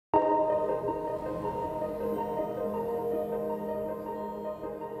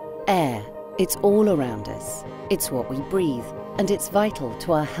Air, it's all around us. It's what we breathe, and it's vital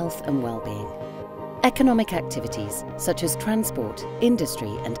to our health and well-being. Economic activities such as transport,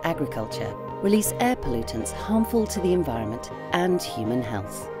 industry and agriculture release air pollutants harmful to the environment and human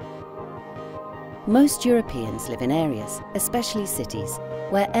health. Most Europeans live in areas, especially cities,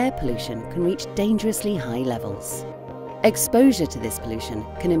 where air pollution can reach dangerously high levels. Exposure to this pollution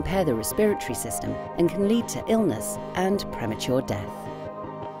can impair the respiratory system and can lead to illness and premature death.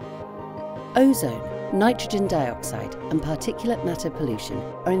 Ozone, nitrogen dioxide and particulate matter pollution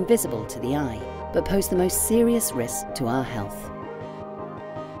are invisible to the eye, but pose the most serious risks to our health.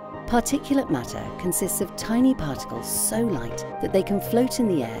 Particulate matter consists of tiny particles so light that they can float in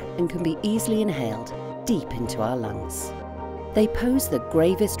the air and can be easily inhaled deep into our lungs. They pose the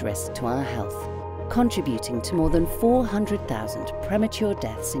gravest risk to our health, contributing to more than 400,000 premature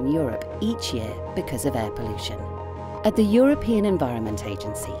deaths in Europe each year because of air pollution. At the European Environment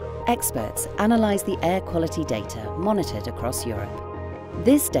Agency, experts analyse the air quality data monitored across Europe.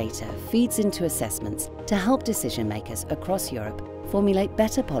 This data feeds into assessments to help decision makers across Europe formulate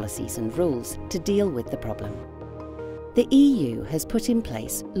better policies and rules to deal with the problem. The EU has put in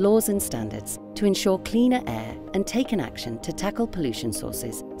place laws and standards to ensure cleaner air and taken action to tackle pollution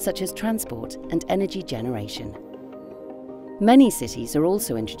sources such as transport and energy generation. Many cities are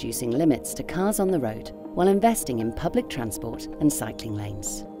also introducing limits to cars on the road while investing in public transport and cycling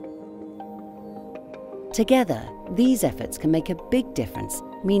lanes. Together, these efforts can make a big difference,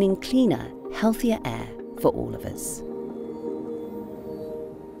 meaning cleaner, healthier air for all of us.